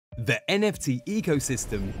The NFT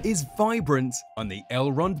ecosystem is vibrant on the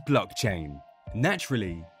Elrond blockchain.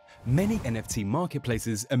 Naturally, many NFT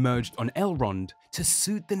marketplaces emerged on Elrond to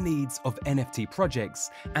suit the needs of NFT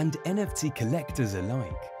projects and NFT collectors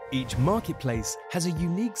alike. Each marketplace has a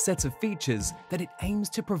unique set of features that it aims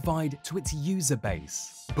to provide to its user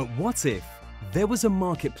base. But what if there was a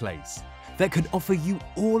marketplace that could offer you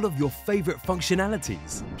all of your favorite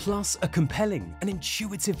functionalities, plus a compelling and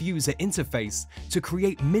intuitive user interface to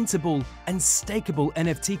create mintable and stakeable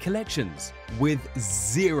NFT collections with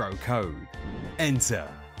zero code? Enter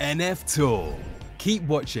Eneftor. Keep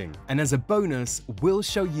watching, and as a bonus, we'll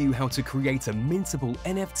show you how to create a mintable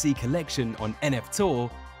NFT collection on Eneftor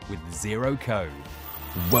with zero code.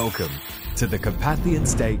 Welcome to the Carpathian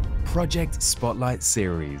Stake Project Spotlight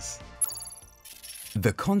Series.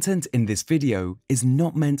 The content in this video is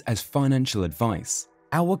not meant as financial advice.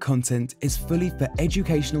 Our content is fully for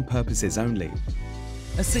educational purposes only.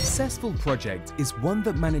 A successful project is one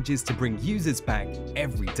that manages to bring users back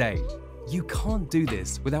every day. You can't do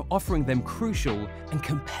this without offering them crucial and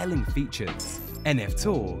compelling features.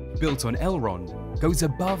 Eneftor, built on Elrond, goes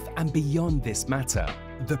above and beyond this matter.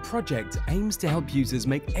 The project aims to help users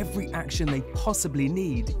make every action they possibly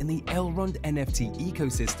need in the Elrond NFT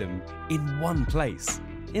ecosystem in one place,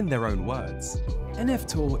 in their own words.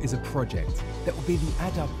 Eneftor is a project that will be the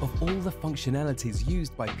add-up of all the functionalities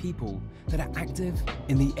used by people that are active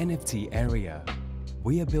in the NFT area.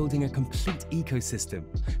 We are building a complete ecosystem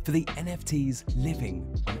for the NFTs living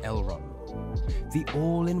on Elrond. The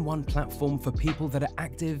all-in-one platform for people that are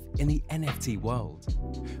active in the NFT world.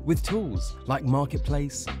 With tools like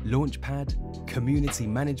Marketplace, Launchpad, Community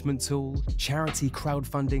Management Tool, Charity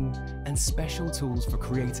Crowdfunding, and special tools for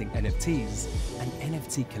creating NFTs and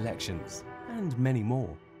NFT collections, and many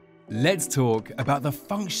more. Let's talk about the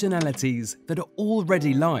functionalities that are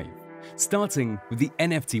already live, starting with the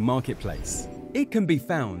NFT Marketplace. It can be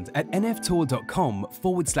found at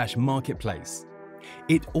eneftor.com/marketplace.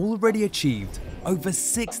 It already achieved over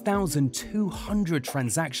 6,200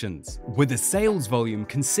 transactions, with a sales volume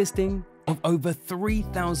consisting of over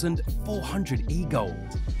 3,400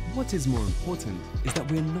 egld. What is more important is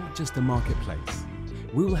that we're not just a marketplace.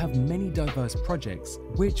 We will have many diverse projects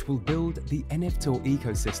which will build the Eneftor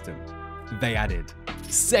ecosystem. They added,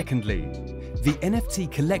 secondly, the NFT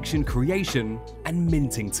collection creation and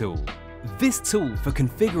minting tool. This tool for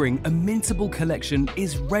configuring a mintable collection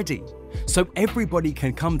is ready, so everybody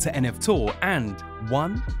can come to Eneftor and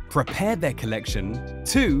 1. Prepare their collection,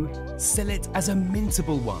 2. Sell it as a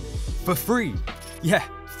mintable one for free. Yeah,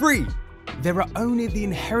 free! There are only the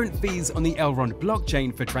inherent fees on the Elrond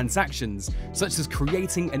blockchain for transactions, such as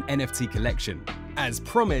creating an NFT collection. As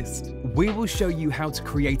promised, we will show you how to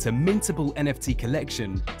create a mintable NFT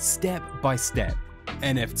collection step by step.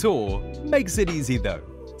 Eneftor makes it easy though.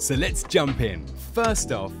 So let's jump in.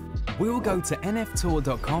 First off, we will go to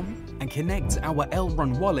eneftor.com and connect our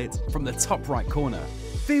Elrond wallet from the top right corner.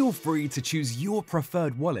 Feel free to choose your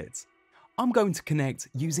preferred wallet. I'm going to connect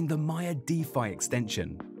using the Maya DeFi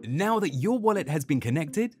extension. Now that your wallet has been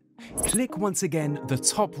connected, click once again the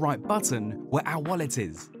top right button where our wallet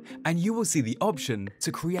is, and you will see the option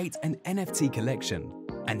to create an NFT collection.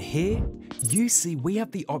 And here, you see we have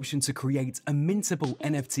the option to create a mintable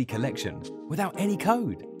NFT collection without any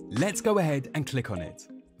code. Let's go ahead and click on it.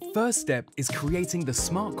 First step is creating the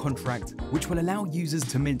smart contract which will allow users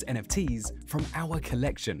to mint NFTs from our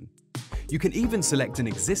collection. You can even select an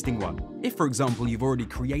existing one, if for example you've already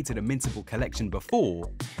created a mintable collection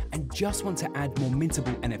before and just want to add more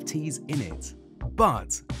mintable NFTs in it.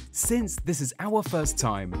 But since this is our first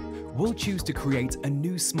time, we'll choose to create a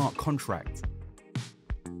new smart contract.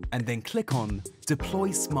 And then click on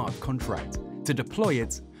Deploy Smart Contract to deploy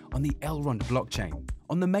it on the Elrond blockchain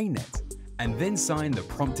on the mainnet, and then sign the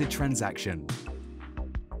prompted transaction.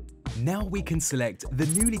 Now we can select the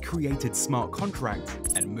newly created smart contract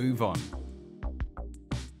and move on.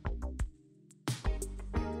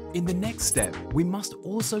 In the next step, we must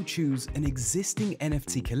also choose an existing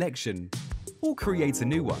NFT collection or create a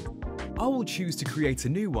new one. I will choose to create a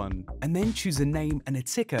new one and then choose a name and a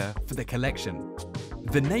ticker for the collection.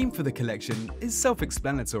 The name for the collection is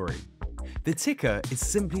self-explanatory. The ticker is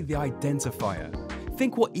simply the identifier.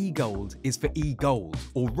 Think what egld is for eGold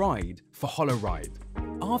or ride for HoloRide.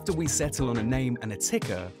 After we settle on a name and a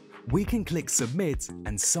ticker, we can click Submit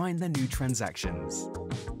and sign the new transactions.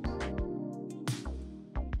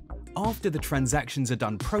 After the transactions are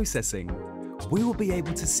done processing, we will be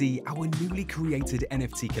able to see our newly created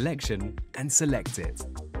NFT collection and select it.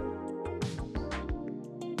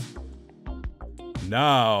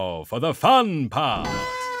 Now for the fun part!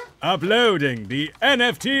 Uploading the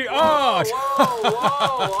NFT art!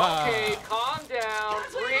 Whoa, okay, calm down,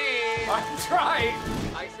 breathe. I'm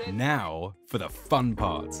trying! Now for the fun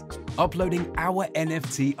part, uploading our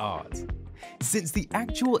NFT art. Since the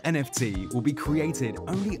actual NFT will be created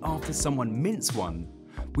only after someone mints one,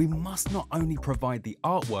 we must not only provide the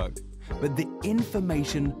artwork, but the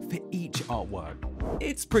information for each artwork.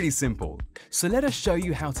 It's pretty simple, so let us show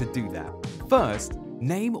you how to do that. First,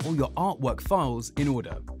 name all your artwork files in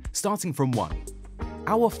order, starting from 1.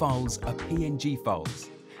 Our files are PNG files,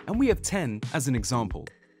 and we have 10 as an example.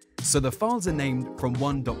 So the files are named from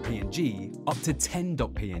 1.png up to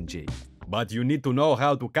 10.png. But you need to know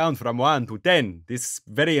how to count from 1 to 10. This is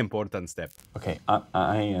a very important step. Okay,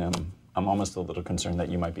 I'm almost a little concerned that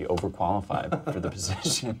you might be overqualified for the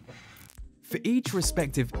position. For each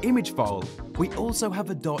respective image file, we also have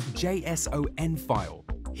a .json file.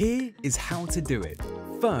 Here is how to do it.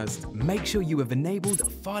 First, make sure you have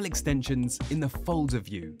enabled file extensions in the folder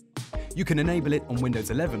view. You can enable it on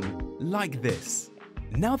Windows 11 like this.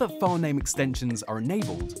 Now that file name extensions are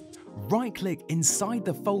enabled, right-click inside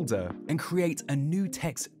the folder and create a new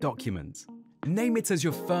text document. Name it as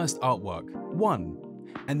your first artwork,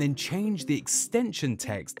 1, and then change the extension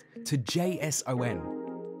text to JSON.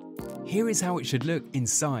 Here is how it should look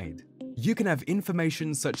inside. You can have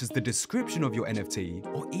information such as the description of your NFT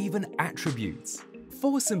or even attributes.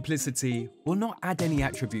 For simplicity, we'll not add any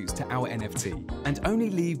attributes to our NFT and only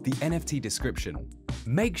leave the NFT description.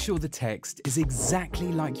 Make sure the text is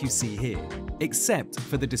exactly like you see here, except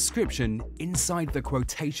for the description inside the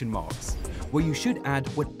quotation marks, where you should add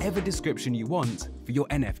whatever description you want for your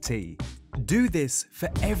NFT. Do this for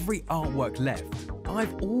every artwork left.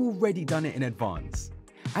 I've already done it in advance.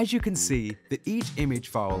 As you can see that each image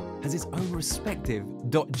file has its own respective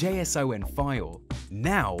 .json file.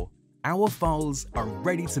 Now, our files are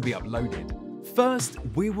ready to be uploaded. First,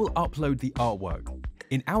 we will upload the artwork.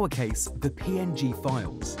 In our case, the PNG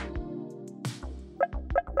files.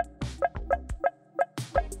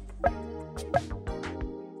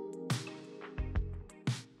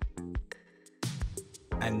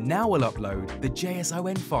 And now we'll upload the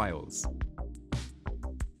JSON files.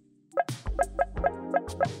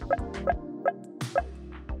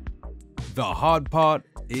 The hard part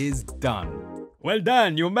is done. Well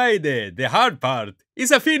done, you made it. The hard part is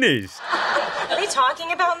a finish. Are they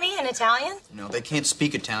talking about me in Italian? No, they can't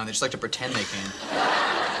speak Italian. They just like to pretend they can.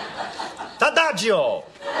 Tadagio!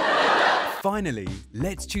 Finally,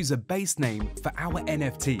 let's choose a base name for our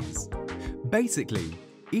NFTs. Basically,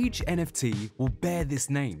 each NFT will bear this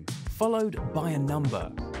name, followed by a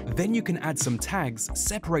number. Then you can add some tags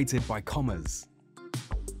separated by commas.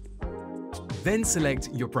 Then select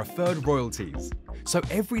your preferred royalties. So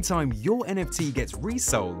every time your NFT gets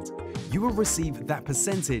resold, you will receive that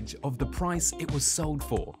percentage of the price it was sold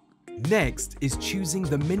for. Next is choosing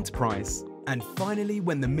the mint price, and finally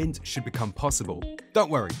when the mint should become possible.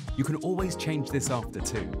 Don't worry, you can always change this after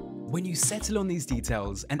too. When you settle on these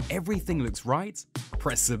details and everything looks right,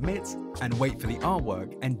 press submit and wait for the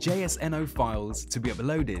artwork and JSON files to be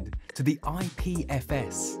uploaded to the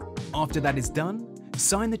IPFS. After that is done,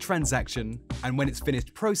 sign the transaction, and when it's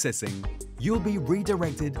finished processing, you'll be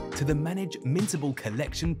redirected to the Manage Mintable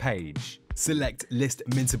Collection page. Select List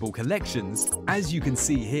Mintable Collections, as you can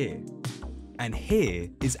see here. And here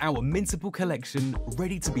is our Mintable collection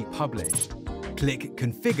ready to be published. Click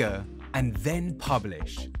Configure and then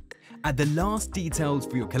Publish. Add the last details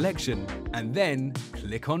for your collection and then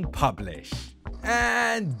click on Publish.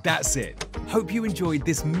 And that's it. Hope you enjoyed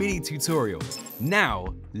this mini tutorial. Now,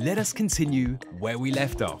 let us continue where we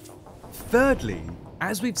left off. Thirdly,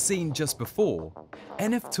 as we've seen just before,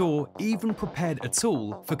 Eneftor even prepared a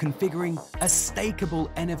tool for configuring a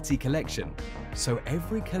stakeable NFT collection. So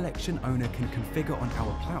every collection owner can configure on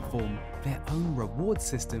our platform their own reward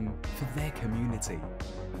system for their community.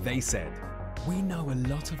 They said, "We know a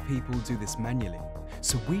lot of people do this manually,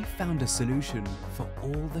 so we found a solution for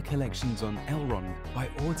all the collections on Elrond by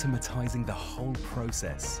automatizing the whole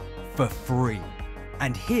process for free."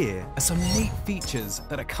 And here are some neat features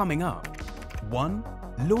that are coming up. 1.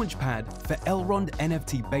 Launchpad for Elrond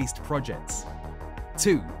NFT-based projects.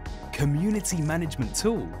 2. Community management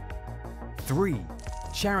tool. 3.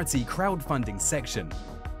 Charity crowdfunding section.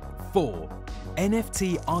 4.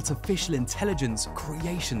 NFT artificial intelligence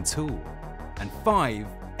creation tool. And 5.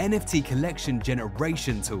 NFT collection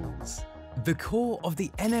generation tools. The core of the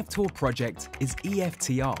Eneftor project is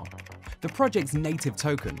EFTR, the project's native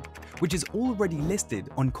token, which is already listed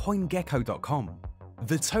on CoinGecko.com.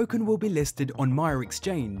 The token will be listed on Maya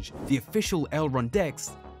Exchange, the official Elrond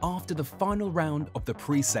DEX, after the final round of the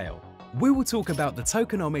pre-sale. We will talk about the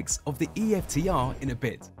tokenomics of the EFTR in a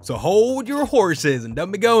bit. So hold your horses and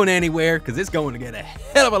don't be going anywhere, because it's going to get a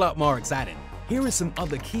hell of a lot more exciting. Here are some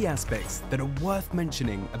other key aspects that are worth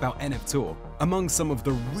mentioning about Eneftor, among some of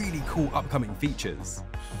the really cool upcoming features.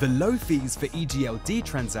 The low fees for EGLD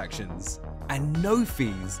transactions and no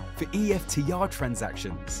fees for EFTR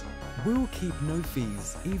transactions. We'll keep no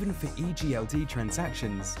fees even for EGLD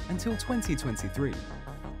transactions until 2023.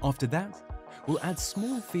 After that, we'll add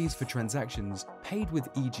small fees for transactions paid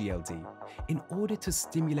with EGLD in order to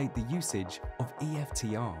stimulate the usage of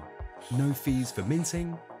EFTR. No fees for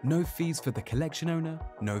minting, no fees for the collection owner,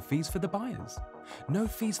 no fees for the buyers, no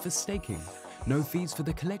fees for staking, no fees for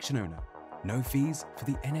the collection owner, no fees for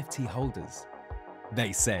the NFT holders.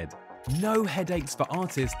 They said, no headaches for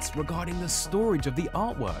artists regarding the storage of the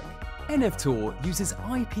artwork. Eneftor uses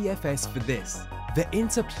IPFS for this, the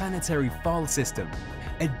Interplanetary File System,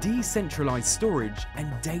 a decentralized storage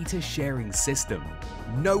and data sharing system.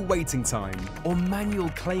 No waiting time or manual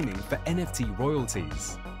claiming for NFT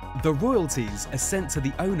royalties. The royalties are sent to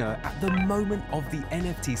the owner at the moment of the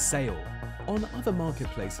NFT sale. On other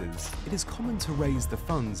marketplaces, it is common to raise the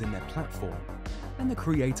funds in their platform and the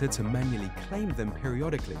creator to manually claim them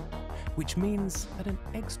periodically, which means that an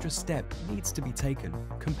extra step needs to be taken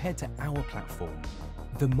compared to our platform.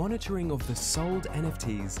 The monitoring of the sold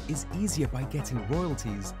NFTs is easier by getting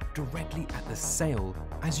royalties directly at the sale,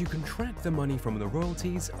 as you can track the money from the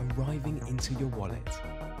royalties arriving into your wallet.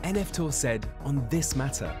 Eneftor said on this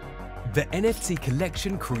matter, the NFT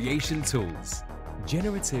collection creation tools.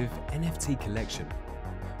 Generative NFT collection.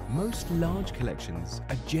 Most large collections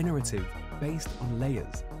are generative based on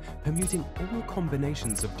layers, permuting all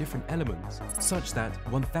combinations of different elements, such that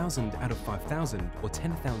 1,000 out of 5,000 or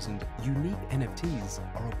 10,000 unique NFTs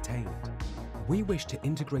are obtained. We wish to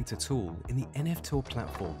integrate a tool in the Eneftor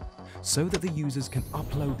platform so that the users can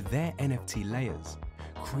upload their NFT layers,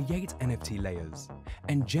 create NFT layers,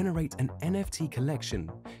 and generate an NFT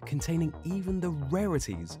collection containing even the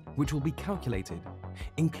rarities which will be calculated,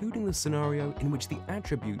 including the scenario in which the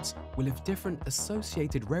attributes will have different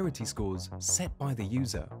associated rarity scores set by the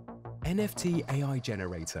user. NFT AI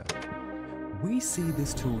Generator. We see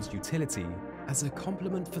this tool's utility as a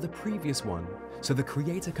complement for the previous one, so the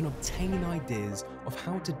creator can obtain ideas of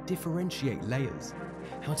how to differentiate layers,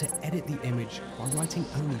 how to edit the image while writing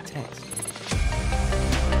only text.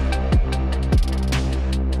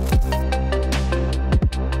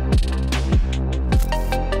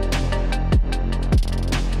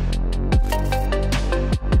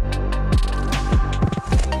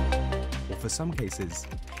 For some cases,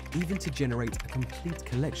 even to generate a complete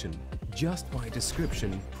collection just by a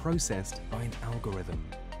description processed by an algorithm.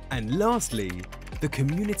 And lastly, the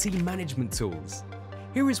community management tools.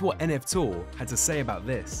 Here is what Eneftor had to say about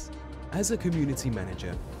this. As a community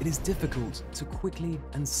manager, it is difficult to quickly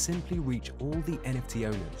and simply reach all the NFT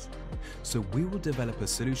owners, so we will develop a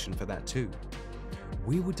solution for that too.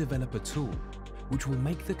 We will develop a tool which will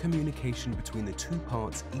make the communication between the two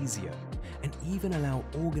parts easier and even allow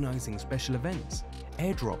organizing special events,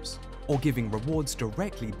 airdrops, or giving rewards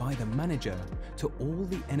directly by the manager to all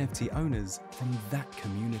the NFT owners from that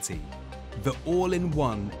community. The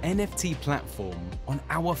all-in-one NFT platform on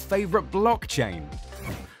our favorite blockchain.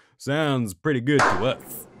 Sounds pretty good to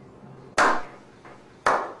us.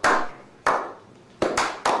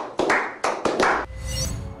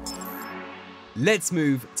 Let's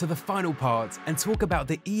move to the final part and talk about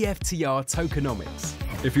the EFTR tokenomics.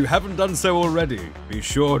 If you haven't done so already, be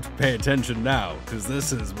sure to pay attention now, because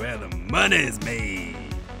this is where the money's made.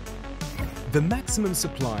 The maximum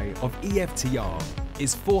supply of EFTR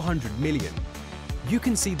is 400 million. You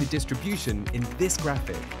can see the distribution in this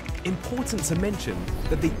graphic. Important to mention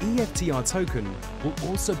that the EFTR token will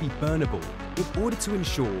also be burnable in order to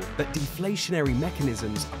ensure that deflationary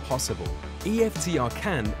mechanisms are possible. EFTR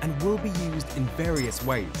can and will be used in various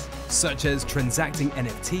ways, such as transacting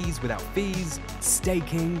NFTs without fees,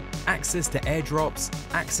 staking, access to airdrops,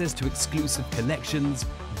 access to exclusive collections,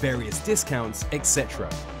 various discounts, etc.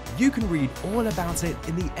 You can read all about it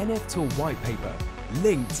in the Eneftor white paper,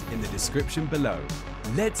 linked in the description below.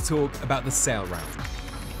 Let's talk about the sale round.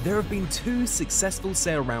 There have been 2 successful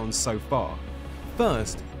sale rounds so far.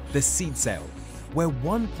 First, the seed sale, where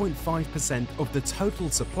 1.5% of the total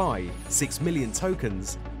supply, 6 million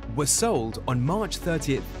tokens, were sold on March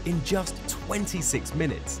 30th in just 26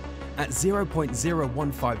 minutes at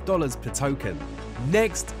 $0.015 per token.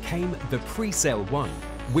 Next came the pre-sale one,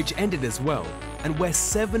 which ended as well, and where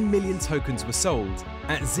 7 million tokens were sold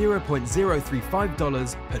at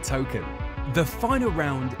 $0.035 per token. The final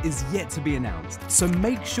round is yet to be announced, so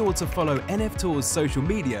make sure to follow Eneftor's social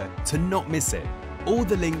media to not miss it. All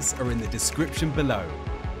the links are in the description below.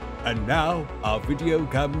 And now our video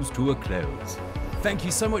comes to a close. Thank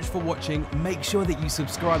you so much for watching. Make sure that you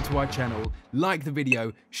subscribe to our channel, like the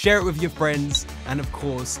video, share it with your friends, and of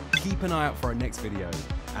course, keep an eye out for our next video.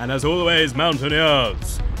 And as always,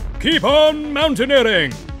 mountaineers, keep on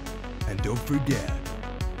mountaineering! And don't forget,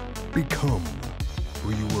 become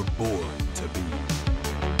who you were born to be.